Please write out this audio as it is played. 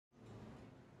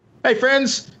Hey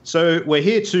friends, so we're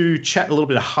here to chat a little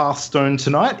bit of Hearthstone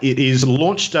tonight. It is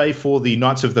launch day for the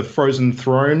Knights of the Frozen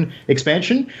Throne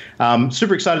expansion.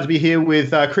 Super excited to be here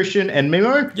with Christian and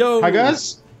Mimo. Yo! Hi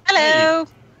guys. Hello!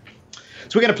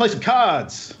 So we're going to play some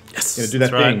cards. Yes, Going to do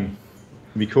that that's thing. right.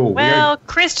 It'll be cool. Well,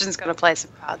 Christian's going to play some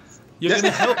cards. You're going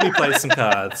to help me play some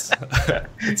cards.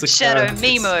 It's a Shadow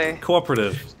Mimo.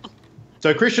 cooperative.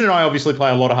 So Christian and I obviously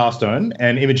play a lot of Hearthstone,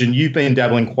 and Imogen, you've been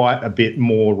dabbling quite a bit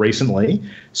more recently.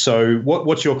 So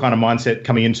what's your kind of mindset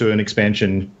coming into an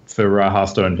expansion for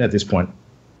Hearthstone at this point?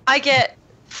 I get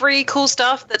free cool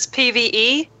stuff that's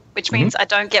PvE, which means I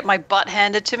don't get my butt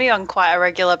handed to me on quite a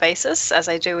regular basis, as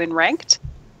I do in Ranked.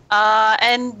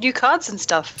 And new cards and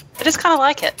stuff. I just kind of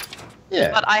like it. Yeah.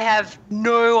 But I have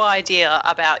no idea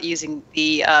about using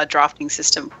the drafting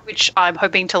system, which I'm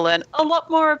hoping to learn a lot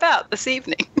more about this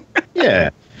evening.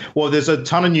 Yeah. Well, there's a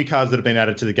ton of new cards that have been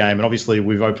added to the game, and obviously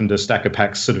we've opened a stack of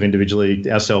packs sort of individually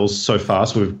ourselves so far,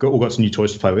 so we've all got some new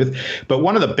toys to play with. But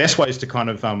one of the best ways to kind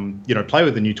of play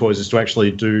with the new toys is to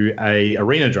actually do a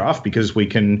arena draft, because we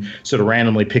can sort of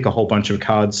randomly pick a whole bunch of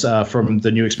cards from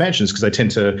the new expansions, because they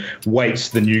tend to weight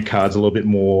the new cards a little bit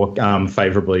more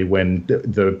favorably when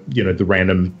the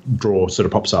random draw sort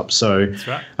of pops up. So That's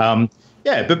right.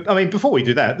 Yeah, but I mean, before we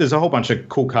do that, there's a whole bunch of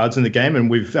cool cards in the game, and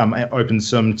we've opened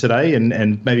some today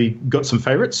and maybe got some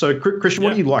favourites. So, Christian,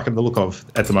 what do you like the look of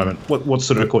at the moment? What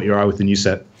sort of caught your eye with the new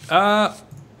set?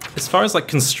 As far as like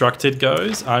constructed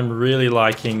goes, I'm really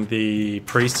liking the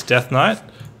Priest Death Knight.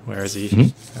 Where is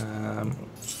he?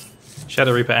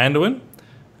 Shadow Reaper Anduin.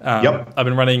 Yep. I've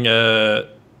been running a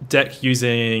deck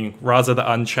using Raza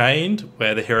the Unchained,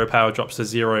 where the hero power drops to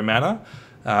 0 mana.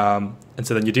 And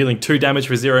so then you're dealing 2 damage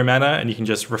for 0 mana, and you can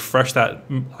just refresh that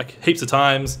like heaps of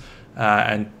times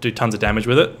and do tons of damage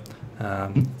with it.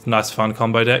 It's a nice, fun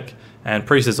combo deck. And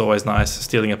Priest is always nice,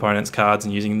 stealing opponents' cards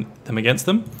and using them against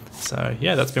them. So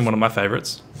yeah, that's been one of my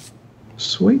favourites.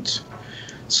 Sweet.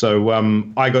 So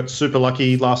I got super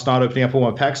lucky last night opening up all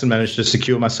my packs and managed to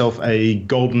secure myself a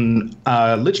golden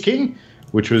Lich King,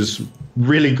 which was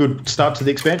really good start to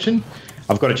the expansion.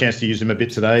 I've got a chance to use him a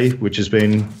bit today, which has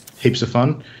been heaps of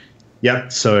fun.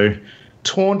 Yep, so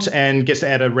taunt and gets to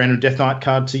add a random Death Knight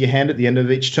card to your hand at the end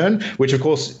of each turn, which, of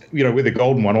course, with the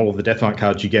golden one, all of the Death Knight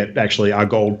cards you get actually are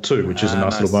gold too, which is a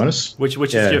nice little bonus. Which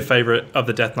is your favourite of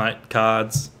the Death Knight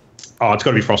cards? Oh, it's got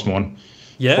to be Frostmourne.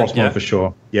 Yeah, Frostmourne for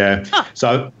sure. Yeah. Huh.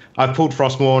 So I've pulled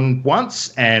Frostmourne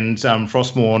once, and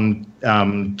Frostmourne,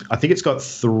 I think it's got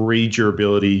 3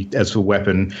 durability as a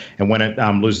weapon, and when it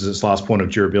loses its last point of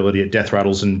durability, it death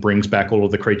rattles and brings back all of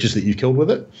the creatures that you've killed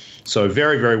with it. So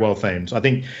very, very well themed. I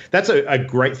think that's a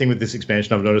great thing with this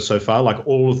expansion I've noticed so far. Like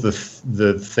all of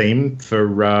the theme for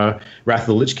Wrath of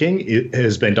the Lich King, it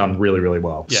has been done really, really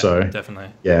well. Yeah, so definitely.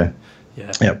 Yeah.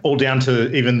 Yeah, all down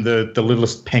to even the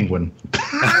littlest penguin.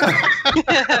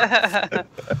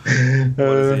 What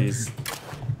is these?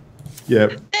 Yeah.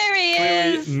 There he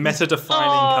is! Meta-defining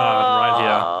card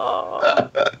right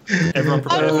here. Everyone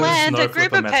prepare On for land, snow a group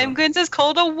flipper of meta. penguins is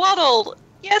called a waddle.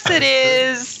 Yes, it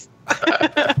is.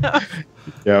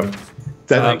 Yeah.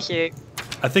 So cute.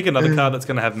 I think another card that's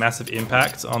going to have massive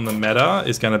impact on the meta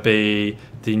is going to be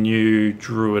the new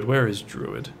Druid. Where is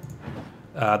Druid?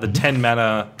 The 10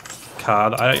 mana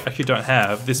card. I actually don't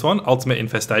have this one. Ultimate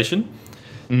Infestation.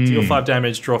 Deal 5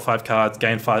 damage, draw 5 cards,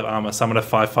 gain 5 armor, summon a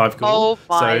 5/5 ghoul.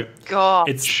 Oh my god!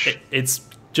 It's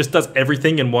just does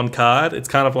everything in one card. It's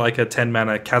kind of like a 10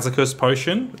 mana Kazakus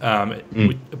potion,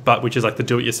 but which is like the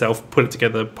do-it-yourself, put it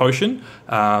together potion.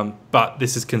 But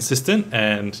this is consistent,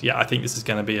 and yeah, I think this is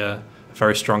going to be a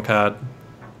very strong card.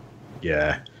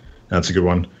 Yeah, that's a good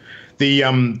one. The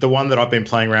one that I've been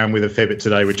playing around with a fair bit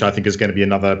today, which I think is going to be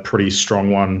another pretty strong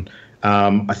one.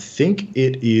 I think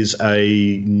it is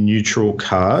a neutral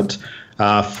card.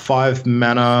 5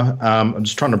 mana. I'm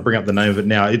just trying to bring up the name of it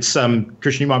now. It's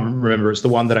Christian, you might remember. It's the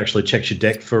one that actually checks your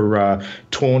deck for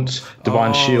Taunt,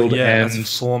 Divine Shield, and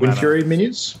Wind Fury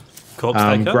minions. Corpse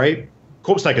Taker. Great.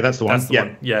 Corpse Taker. That's the one. That's the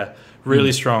one. Yeah,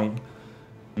 really strong.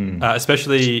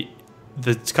 Especially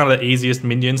the kind of the easiest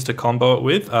minions to combo it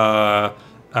with.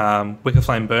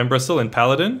 Wickerflame Burn Bristle and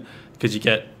Paladin, because you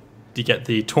get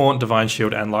the Taunt, Divine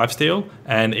Shield, and Lifesteal,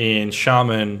 and in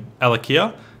Shaman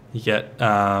Alakia you get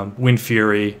Wind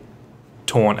Fury,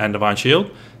 Taunt, and Divine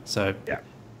Shield. So yeah.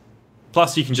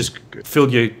 Plus you can just fill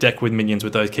your deck with minions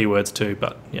with those keywords too.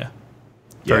 But yeah,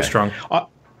 very strong.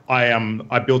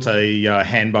 I built a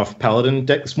hand buff paladin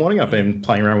deck this morning. I've been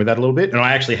playing around with that a little bit, and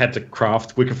I actually had to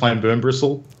craft Wicker Flame Burn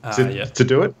Bristle to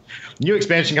do it. New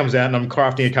expansion comes out, and I'm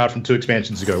crafting a card from 2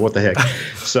 expansions ago. What the heck?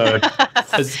 So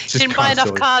didn't buy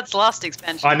enough cards last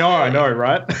expansion. I know,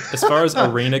 right? As far as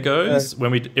arena goes,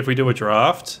 if we do a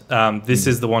draft, this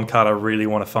is the one card I really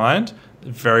want to find.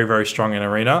 Very, very strong in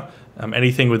arena.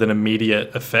 Anything with an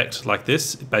immediate effect like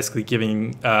this, basically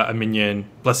giving a minion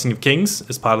Blessing of Kings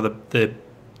as part of the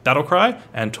battle cry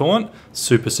and taunt,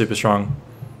 super, super strong.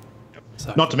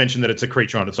 So. Not to mention that it's a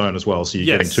creature on its own as well, so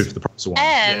you're getting 2 for the price of 1.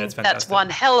 And that's one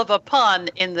hell of a pun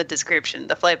in the description,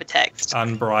 the flavor text.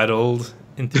 Unbridled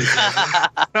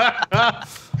enthusiasm.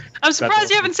 I'm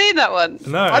surprised you haven't seen that one.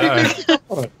 No, I didn't see that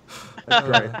one. That's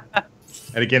great.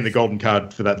 And again, the golden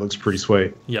card for that looks pretty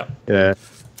sweet. Yeah.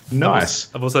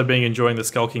 Nice. I've also been enjoying the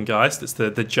Skulking Geist. It's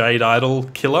the Jade Idol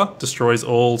killer. Destroys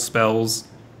all spells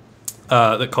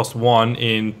that cost 1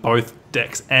 in both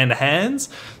decks and hands.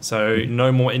 So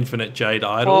no more infinite Jade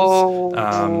Idols.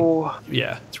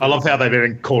 Yeah. I love how they've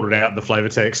even called it out in the flavor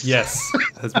text. Yes.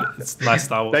 It's nice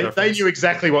Star Wars they knew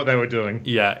exactly what they were doing.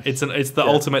 Yeah. It's the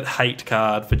ultimate hate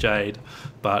card for Jade,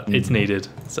 but it's needed.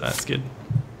 So that's good.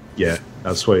 Yeah,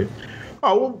 that's sweet.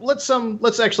 Oh, well,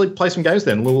 let's actually play some games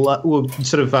then. We'll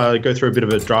sort of go through a bit of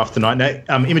a draft tonight.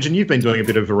 Now, Imogen, you've been doing a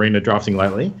bit of arena drafting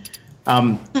lately,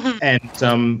 and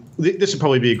this would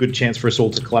probably be a good chance for us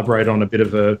all to collaborate on a bit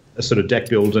of a sort of deck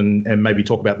build and maybe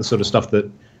talk about the sort of stuff that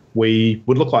we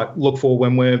would look for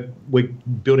when we're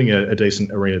building a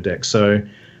decent arena deck. So.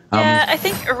 Yeah, I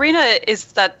think Arena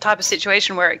is that type of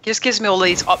situation where it just gives me all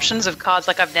these options of cards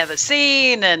like I've never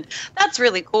seen, and that's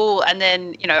really cool. And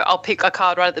then, I'll pick a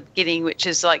card right at the beginning, which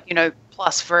is like,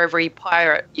 plus for every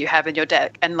pirate you have in your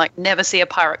deck, and like never see a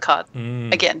pirate card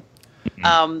again.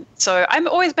 So I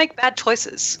always make bad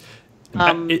choices.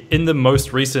 In the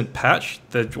most recent patch,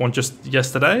 the one just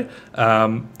yesterday,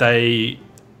 they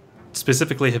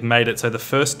specifically have made it so the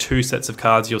first 2 sets of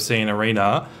cards you'll see in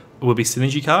Arena will be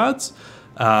synergy cards.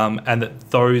 And that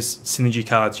those synergy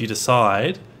cards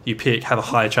you pick have a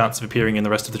higher chance of appearing in the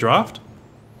rest of the draft.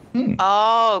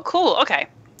 Oh, cool. Okay.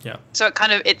 Yeah. So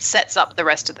it sets up the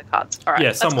rest of the cards. All right.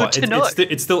 Yeah, somewhat.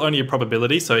 It's still only a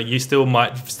probability, so you still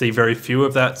might see very few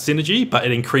of that synergy, but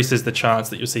it increases the chance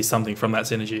that you'll see something from that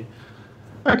synergy.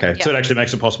 Okay, so it actually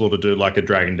makes it possible to do like a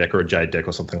dragon deck or a jade deck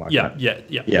or something like that. Yeah,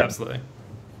 absolutely.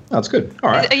 That's good. All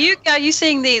right. Are you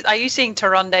seeing these? Are you seeing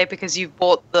Taronde because you've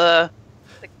bought the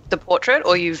portrait,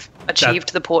 or you've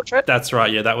achieved the portrait? That's right.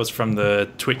 Yeah, that was from the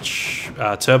Twitch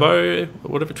Turbo,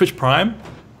 whatever, Twitch Prime.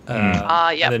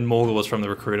 And then Morgul was from the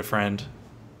Recruiter Friend.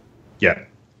 Yeah.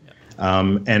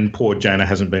 And poor Jaina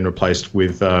hasn't been replaced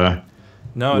with Shit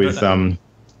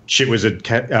Wizard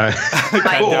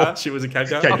Khadgar. Shit Wizard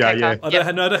Khadgar. Khadgar, yeah. I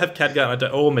don't have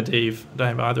Khadgar. Or Medivh. I don't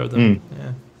have either of them.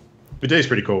 Yeah. Medivh's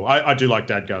pretty cool. I do like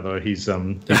Dadgar though. He's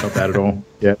not bad at all.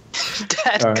 Yeah.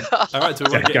 Dadgar. All right. So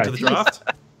we want to get into the draft.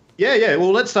 Yeah.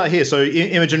 Well, let's start here. So,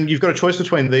 Imogen, you've got a choice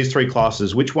between these 3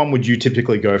 classes. Which one would you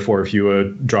typically go for if you were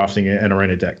drafting an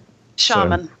arena deck?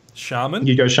 Shaman. Shaman?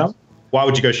 You go Shaman? Why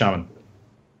would you go Shaman?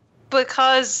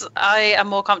 Because I am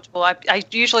more comfortable. I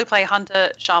usually play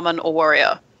Hunter, Shaman, or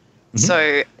Warrior.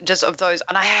 So just of those.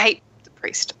 And I hate the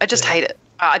Priest. I just hate it.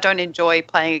 I don't enjoy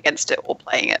playing against it or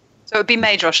playing it. So it would be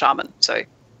Mage or Shaman. So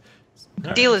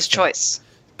dealer's choice.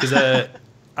 Because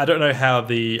I don't know how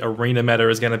the arena meta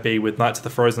is going to be with Knights of the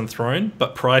Frozen Throne,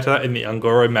 but prior to that, in the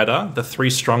Ungoro meta, the 3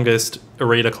 strongest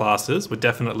arena classes were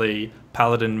definitely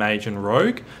Paladin, Mage, and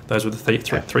Rogue. Those were the three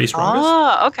strongest.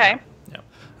 Oh, okay.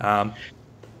 Yeah.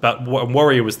 But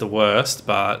Warrior was the worst,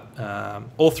 but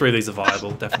all 3 of these are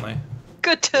viable, definitely.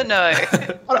 Good to know.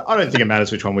 I don't think it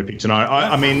matters which one we pick tonight.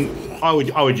 I mean, I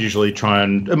would usually try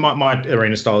and my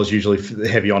arena style is usually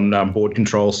heavy on board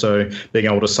control, so being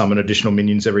able to summon additional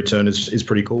minions every turn is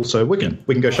pretty cool. So we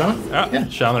can go Shaman. Yeah,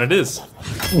 Shaman it is.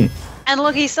 And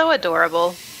look, he's so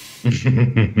adorable.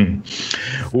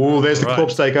 Oh, there's the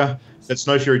Corpse Taker. That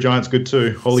Snow Fury Giant's good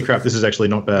too. Holy crap, this is actually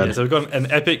not bad. Yeah, so we've got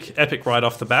an epic right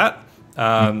off the bat.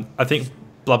 I think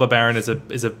Blubber Baron is a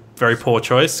very poor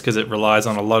choice because it relies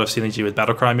on a lot of synergy with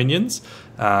Battlecry minions.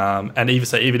 And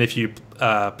even if you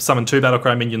summon 2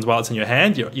 Battlecry minions while it's in your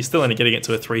hand, you're still only getting it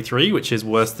to a 3/3, which is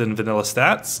worse than vanilla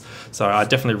stats. So I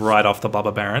definitely write off the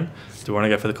Blubber Baron. Do you want to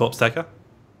go for the Corpse Taker?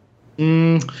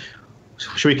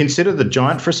 Should we consider the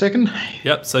Giant for a second?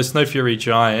 Yep. So Snow Fury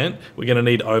Giant, we're going to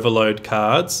need Overload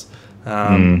cards.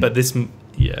 But this,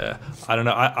 I don't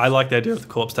know. I like the idea of the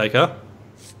Corpse Taker.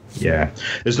 Yeah,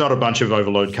 there's not a bunch of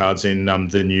Overload cards in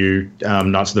the new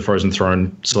Knights of the Frozen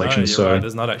Throne selection. No, you're right,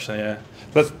 there's not actually,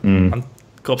 But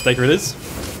Corpse Taker it is.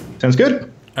 Sounds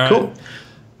good. All cool. Right.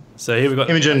 So here we've got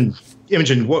Imogen,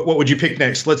 what would you pick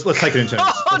next? Let's take it in turns.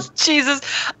 Oh, Jesus.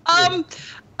 I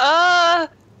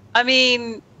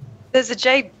mean, there's a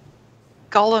Jade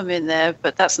Golem in there,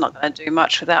 but that's not going to do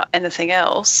much without anything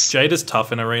else. Jade is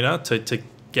tough in Arena to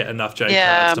get enough Jade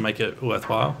cards to make it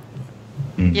worthwhile.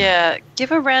 Yeah,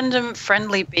 give a random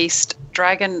friendly beast,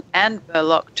 dragon, and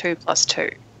Murloc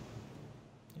 2/2.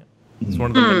 It's one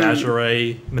of the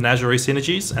menagerie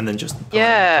synergies, and then just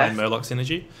plain Murloc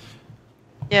synergy.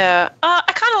 Yeah, I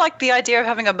kind of like the idea of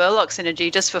having a Murloc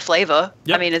synergy just for flavor.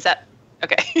 Yep. I mean, is that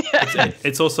okay?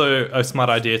 It's also a smart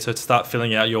idea to start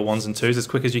filling out your 1s and 2s as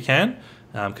quick as you can,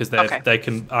 because they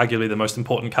can arguably the most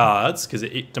important cards. Because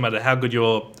no matter how good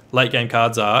your late game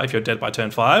cards are, if you're dead by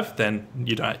turn 5, then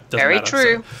you don't. Doesn't Very matter.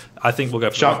 true. So I think we'll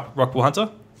go for Rockpool Hunter.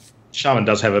 Shaman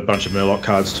does have a bunch of Murloc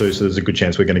cards too, so there's a good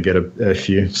chance we're going to get a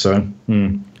few. So,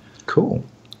 cool. All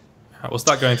right, we'll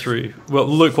start going through. Well,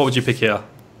 Luke, what would you pick here?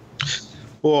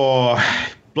 Or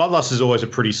Bloodlust is always a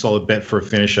pretty solid bet for a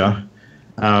finisher.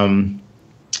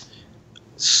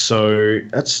 So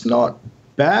that's not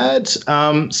bad.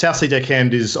 South Sea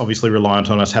Deckhand is obviously reliant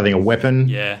on us having a weapon,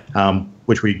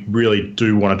 which we really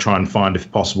do want to try and find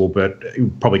if possible, but we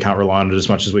probably can't rely on it as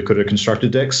much as we could at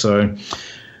constructed decks. So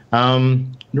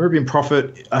Nerubian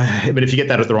Prophet, but if you get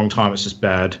that at the wrong time, it's just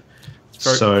bad.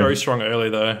 Very strong early,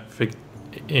 though, for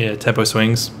tempo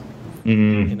swings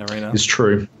in Arena. It's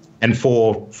true. And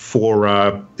for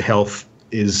health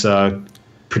is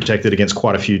protected against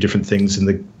quite a few different things in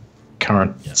the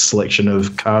current selection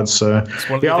of cards. So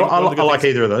I like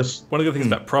either of those. One of the good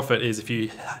things about Prophet is if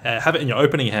you have it in your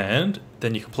opening hand,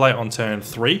 then you can play it on turn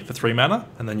 3 for 3 mana,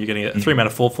 and then you're getting a 3 mana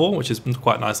 4/4, which is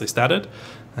quite nicely statted.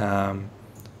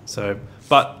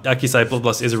 But like you say,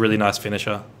 Bloodlust is a really nice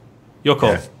finisher. Your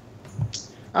call. Yeah.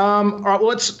 All right, well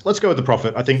let's go with the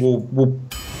Prophet. I think we'll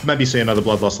maybe see another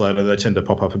Bloodlust later. They tend to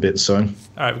pop up a bit. So all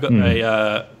right, we've got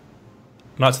a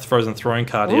Knights of the Frozen Throne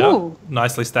card here.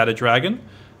 Nicely statted dragon.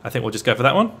 I think we'll just go for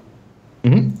that one.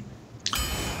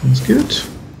 That's good.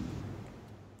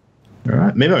 All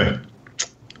right, Mimo.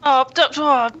 Oh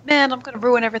man, I'm going to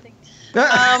ruin everything. To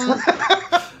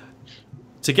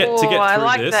get through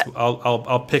this, that.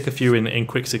 I'll pick a few in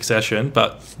quick succession.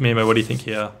 But Mimo, what do you think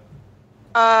here?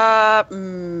 I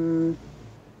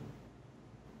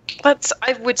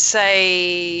would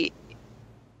say.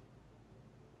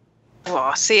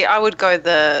 I would go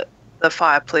the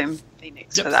Fire Plume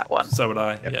Phoenix for that one. So would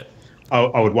I. Yep. Yeah.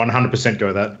 I would 100%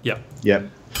 go that. Yep. Yep.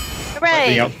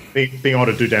 Hooray! Being able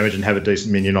to do damage and have a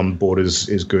decent minion on the board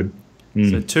is good.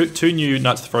 So two new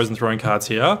Knights of the Frozen Throne cards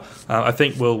here. I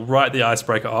think we'll write the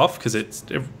Icebreaker off because it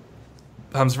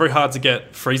becomes very hard to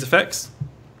get freeze effects,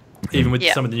 even with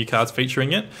some of the new cards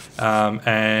featuring it.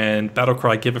 And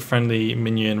Battlecry, give a friendly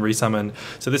minion resummon.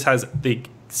 So this has the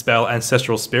spell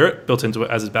Ancestral Spirit built into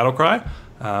it as its Battlecry.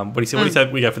 What do you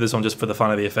say we go for this one just for the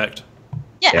fun of the effect?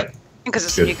 Yeah, because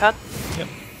it's a new card. Yep.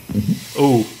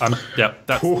 Ooh, that's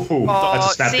a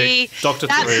snap see, Doctor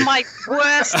that's 3. my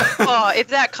worst. If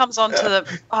that comes onto the,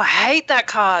 I hate that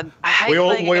card. I hate. We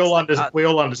all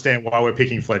understand why we're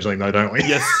picking Fledgling, though, don't we?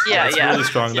 Yes, it's really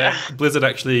strong. Yeah. Blizzard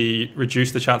actually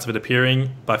reduced the chance of it appearing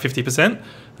by 50%,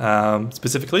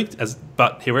 specifically.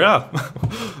 But here we are.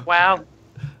 Wow.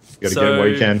 You got to get it where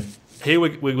you can. Here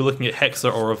we were looking at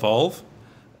Hexa or Evolve.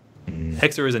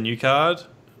 Hexa is a new card.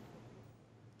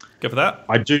 Go for that.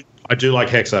 I do like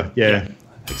Hexa. Yeah.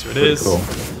 Hexa it is. Cool.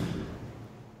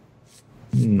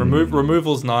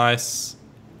 Removal's nice.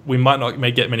 We might not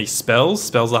get many spells.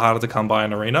 Spells are harder to come by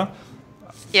in Arena.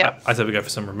 Yeah. I said we go for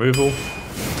some removal.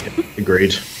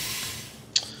 Agreed.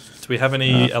 Do we have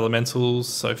any elementals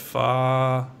so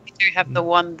far? We do have the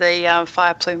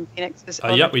Fire Plume Phoenix.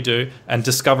 Yep, we do. And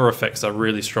Discover effects are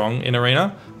really strong in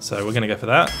Arena, so we're going to go for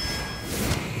that.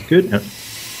 Good. Yep.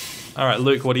 All right,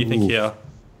 Luke, what do you think here?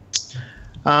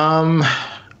 All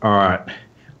right.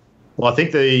 Well, I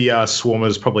think the Swarmer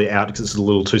is probably out because it's a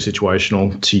little too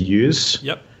situational to use.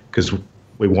 Yep. Because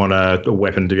we want a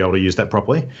weapon to be able to use that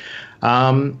properly.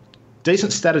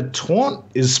 Decent statted Taunt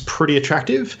is pretty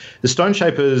attractive. The Stone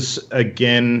Shaper's,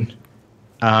 again,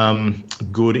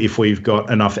 good if we've got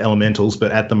enough elementals,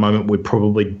 but at the moment we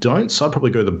probably don't. So I'd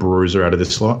probably go the Bruiser out of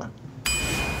this slot.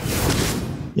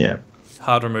 Yeah.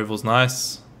 Hard removal's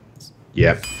nice.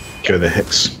 Yeah. Go the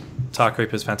Hex. Tar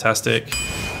Creeper's fantastic.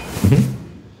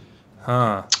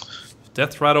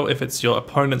 Death Rattle, if it's your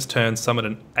opponent's turn, summon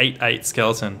an 8/8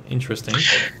 skeleton. Interesting.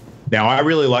 Now, I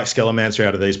really like Scalemancer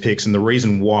out of these picks, and the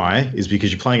reason why is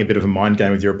because you're playing a bit of a mind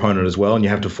game with your opponent as well, and you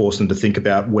have to force them to think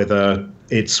about whether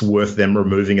it's worth them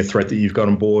removing a threat that you've got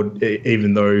on board,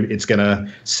 even though it's going to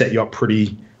set you up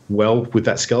pretty well with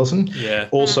that skeleton. Yeah.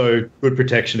 Also, good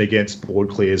protection against board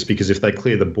clears, because if they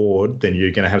clear the board, then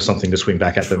you're going to have something to swing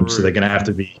back at them. So they're going to have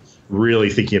to be really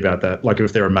thinking about that. Like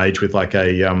if they're a mage with like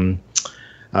a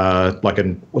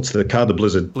what's the card? The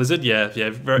Blizzard. Blizzard, yeah,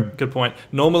 very good point.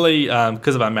 Normally,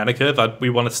 because of our mana curve, we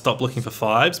want to stop looking for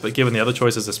 5s, but given the other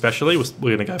choices especially, we're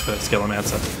going to go for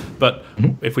Skelemancer. But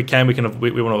if we can, we want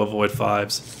to avoid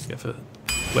 5s. Go for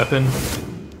weapon.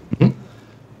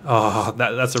 Oh,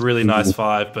 that's a really nice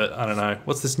 5, but I don't know.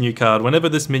 What's this new card? Whenever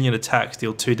this minion attacks,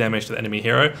 deal 2 damage to the enemy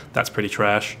hero. That's pretty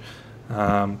trash.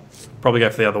 Probably go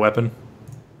for the other weapon.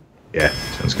 Yeah,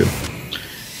 sounds good.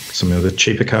 Some of the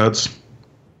cheaper cards.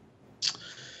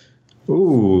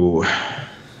 Ooh,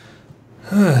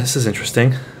 this is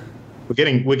interesting.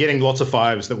 we're getting lots of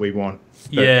 5s that we want.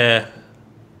 Yeah.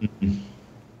 I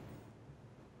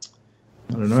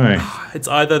don't know. It's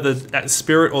either the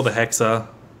Spirit or the Hexa.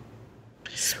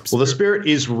 Well, the Spirit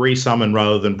is resummon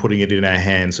rather than putting it in our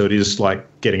hand, so it is like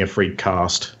getting a free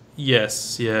cast.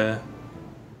 Yes, yeah.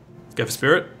 Go for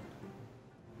Spirit?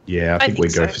 Yeah, I think we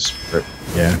go for Spirit.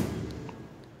 Yeah.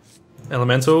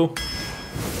 Elemental?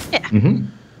 Yeah.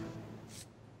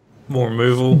 More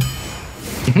removal.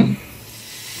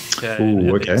 Okay.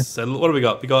 Ooh, okay. So what do we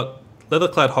got? We got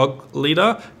Leatherclad Hog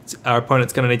Leader. Our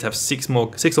opponent's going to need to have 6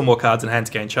 or more cards in hand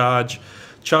to gain charge.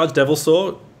 Charge Devil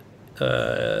Sword.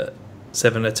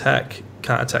 7 attack.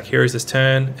 Can't attack heroes this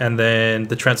turn. And then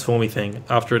the transforming thing.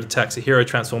 After it attacks a hero,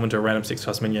 transform into a random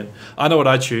 6+ minion. I know what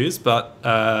I choose, but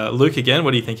Luke, again,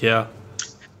 what do you think here?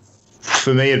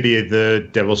 For me, it'd be the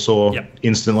Devil Saw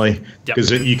instantly, because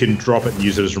you can drop it and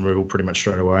use it as removal pretty much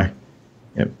straight away.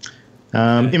 Yep.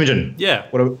 Imogen. Yeah.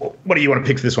 What do you want to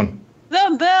pick for this one?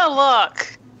 The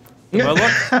Murloc.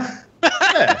 Murloc?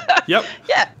 Yeah. Yep.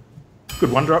 Yeah.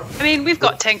 Good one drop. I mean, we've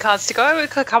got 10 cards to go. We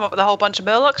could come up with a whole bunch of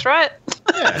Murlocs, right?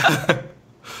 Yeah.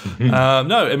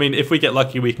 No, I mean, if we get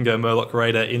lucky, we can go Murloc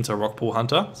Raider into Rockpool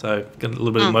Hunter. So get a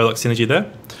little bit of Murloc synergy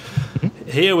there.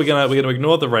 Here we're gonna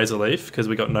ignore the Razor Leaf because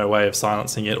we got no way of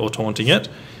silencing it or taunting it.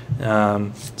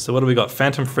 So what do we got?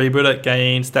 Phantom Freebooter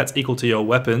gains stats equal to your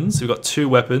weapons. We've got 2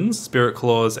 weapons: Spirit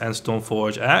Claws and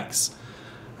Stormforge Axe.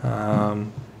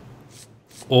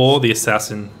 Or the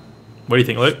Assassin. What do you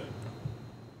think, Luke?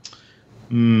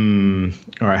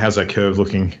 All right, how's that curve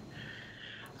looking?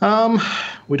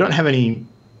 We don't have any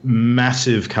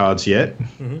massive cards yet.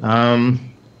 I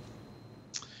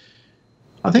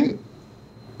think.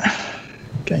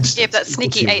 Yeah, but that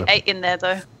sneaky 8/8 in there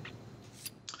though.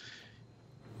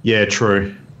 Yeah,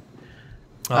 true.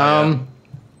 Look,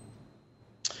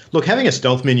 having a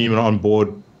stealth minion on board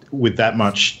with that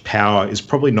much power is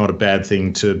probably not a bad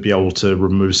thing to be able to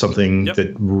remove something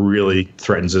that really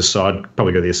threatens us. So I'd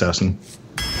probably go the Assassin.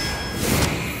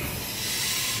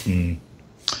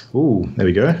 Ooh, there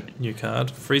we go. New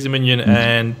card. Freeze a minion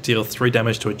and deal 3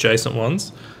 damage to adjacent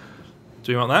ones.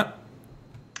 Do you want that?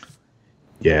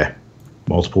 Yeah.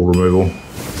 Multiple removal.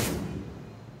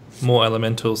 More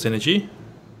elemental synergy.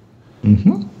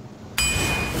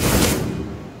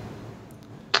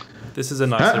 This is a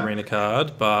nice arena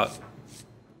card, but...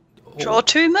 Draw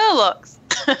 2 Murlocs.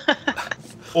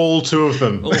 All 2 of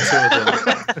them. All 2 of them.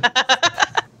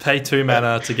 Pay 2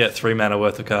 mana to get 3 mana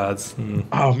worth of cards.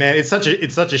 Oh man, it's such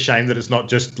a shame that it's not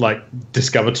just like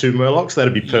discover 2 Murlocs.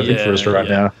 That'd be perfect for us right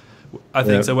now. I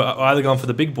think so. We're either going for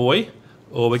the big boy,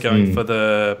 or we're going for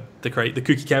the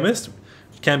Kooky Chemist.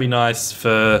 It can be nice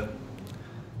for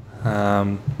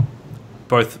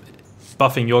both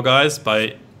buffing your guys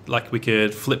by, like, we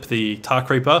could flip the Tar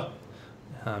Creeper,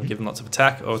 give them lots of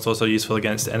attack, or it's also useful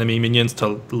against enemy minions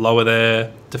to lower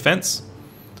their defense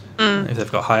if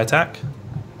they've got high attack.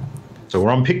 So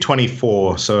we're on pick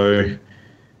 24. So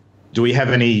do we have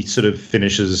any sort of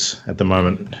finishes at the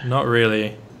moment? Not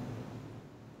really.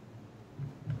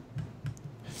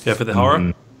 Go for the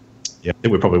horror? Yeah, I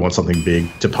think we probably want something big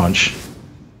to punch.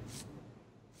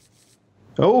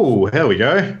 Oh, there we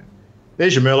go.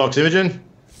 There's your Murlocs, Imogen.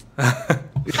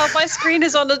 Oh, my screen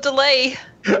is on a delay.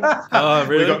 Oh,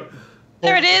 really?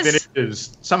 There it is.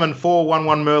 Finishes. Summon 4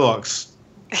 1/1 Murlocs.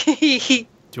 Do you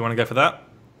want to go for that?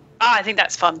 I think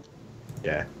that's fun.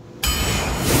 Yeah.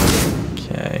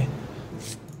 Okay.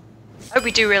 I hope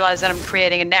we do realise that I'm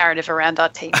creating a narrative around our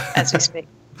team as we speak.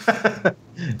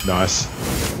 Nice.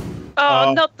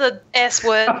 Oh, not the S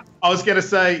word. I was going to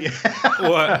say.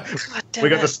 What? We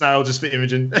got the snail just for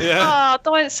Imogen. Yeah. Oh,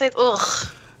 don't say ugh.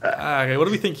 Okay, what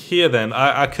do we think here then?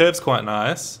 Our curve's quite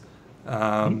nice.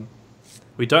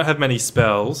 We don't have many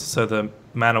spells, so the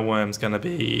mana worm's going to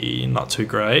be not too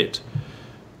great.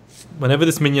 Whenever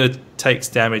this minion takes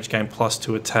damage, gain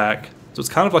 +2 attack. So it's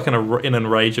kind of like an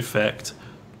enrage effect.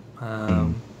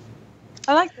 I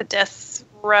like the death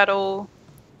rattle.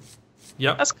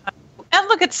 Yep. That's kind of cool. And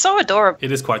look, it's so adorable.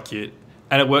 It is quite cute.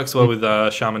 And it works well with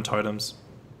shaman totems.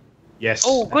 Yes.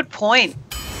 Oh, good point.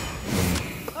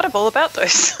 Forgot all about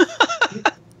those.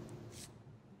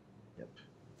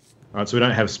 All right, so we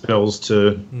don't have spells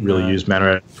to really use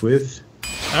mana with.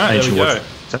 All right, there we go.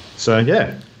 So,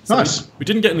 yeah, So nice. we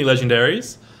didn't get any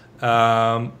legendaries,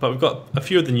 but we've got a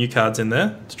few of the new cards in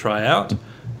there to try out.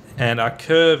 And our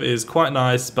curve is quite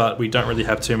nice, but we don't really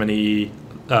have too many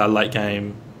late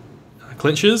game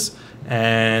clinches.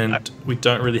 And we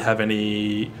don't really have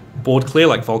any board clear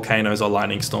like volcanoes or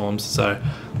lightning storms. So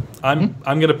I'm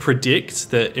going to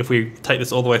predict that if we take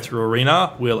this all the way through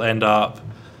Arena, we'll end up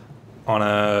on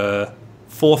a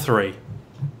 4-3.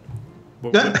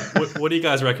 What do you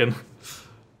guys reckon?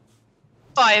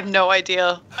 I have no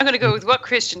idea. I'm going to go with what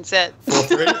Christian said.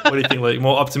 4-3? What do you think? Like,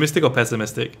 more optimistic or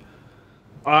pessimistic?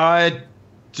 I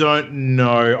don't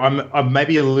know. I'm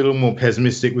maybe a little more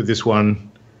pessimistic with this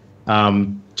one,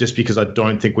 just because I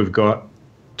don't think we've got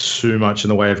too much in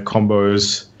the way of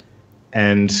combos,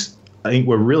 and I think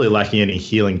we're really lacking any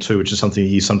healing too, which is something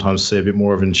you sometimes see a bit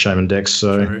more of in Shaman decks.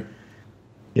 So, True.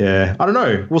 Yeah, I don't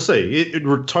know. We'll see. It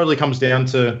totally comes down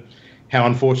to how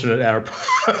unfortunate our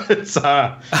opponents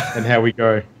are and how we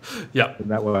go. Yeah. In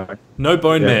that way. No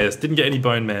bone mares. Didn't get any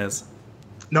bone mares.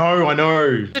 No, I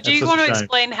know. So do you want to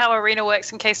explain how Arena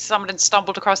works in case someone had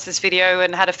stumbled across this video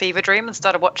and had a fever dream and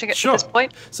started watching it at this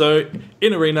point? So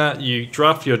in Arena, you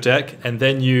draft your deck and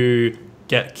then you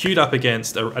get queued up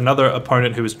against another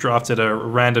opponent who has drafted a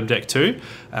random deck too,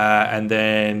 and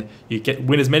then you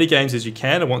win as many games as you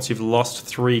can, and once you've lost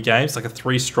 3 games, like a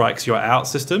 3 strikes you're out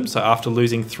system, so after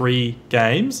losing 3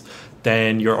 games,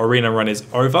 then your Arena run is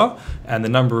over, and the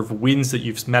number of wins that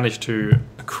you've managed to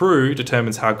accrue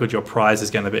determines how good your prize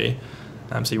is going to be.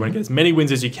 So you want to get as many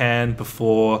wins as you can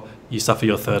before you suffer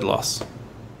your 3rd loss.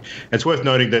 It's worth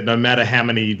noting that no matter how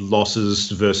many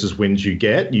losses versus wins you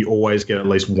get, you always get at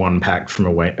least 1 pack from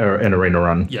an Arena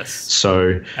run. Yes.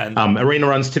 So Arena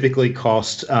runs typically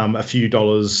cost a few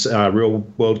dollars real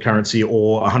world currency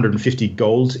or 150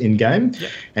 gold in game.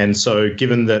 Yep. And so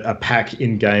given that a pack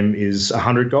in game is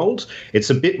 100 gold,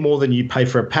 it's a bit more than you pay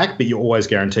for a pack, but you're always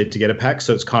guaranteed to get a pack.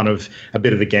 So it's kind of a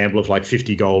bit of the gamble of like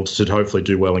 50 gold to hopefully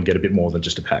do well and get a bit more than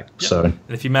just a pack. Yep. So, and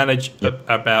if you manage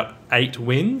about 8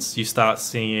 wins, you start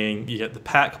seeing you get the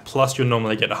pack plus you'll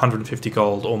normally get 150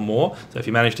 gold or more. So if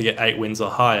you manage to get 8 wins or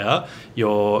higher,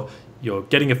 you're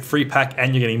getting a free pack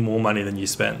and you're getting more money than you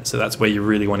spent. So that's where you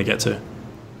really want to get to.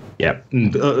 Yeah,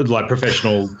 like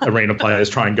professional Arena players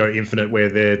try and go infinite where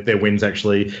their wins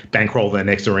actually bankroll their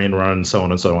next Arena run and so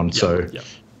on and so on.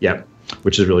 Yeah,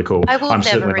 which is really cool. I will I'm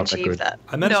never achieve that.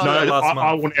 I managed that last month.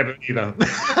 I will never either.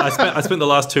 I spent the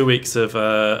last 2 weeks of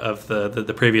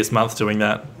the previous month doing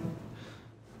that.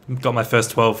 Got my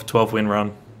first 12 win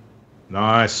run.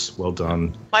 Nice, well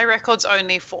done. My record's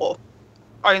only 4.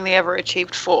 Only ever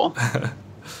achieved 4.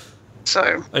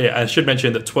 So. Oh, yeah, I should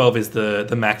mention that 12 is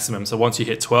the maximum. So once you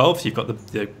hit 12, you've got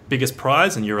the biggest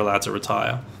prize and you're allowed to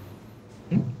retire.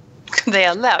 They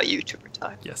allow you to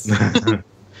retire. Yes.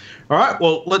 All right,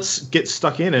 well, let's get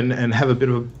stuck in and have a bit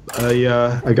of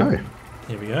a go.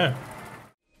 Here we go.